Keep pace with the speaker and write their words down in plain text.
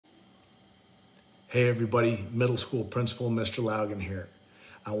Hey everybody, middle school principal Mr. Laugen here.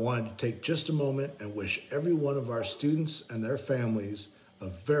 I wanted to take just a moment and wish every one of our students and their families a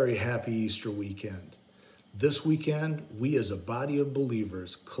very happy Easter weekend. This weekend, we as a body of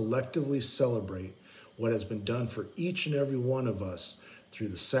believers collectively celebrate what has been done for each and every one of us through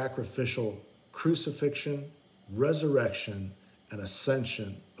the sacrificial crucifixion, resurrection, and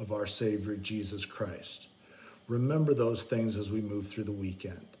ascension of our Savior Jesus Christ. Remember those things as we move through the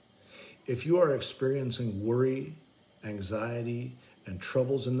weekend. If you are experiencing worry, anxiety, and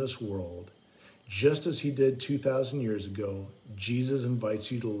troubles in this world, just as he did 2,000 years ago, Jesus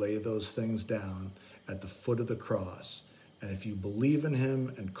invites you to lay those things down at the foot of the cross. And if you believe in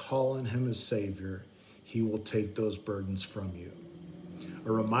him and call on him as Savior, he will take those burdens from you.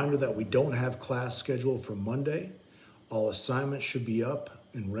 A reminder that we don't have class scheduled for Monday. All assignments should be up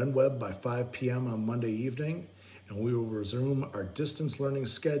in RenWeb by 5 p.m. on Monday evening, and we will resume our distance learning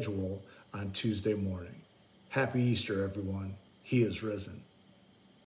schedule on Tuesday morning. Happy Easter, everyone. He is risen.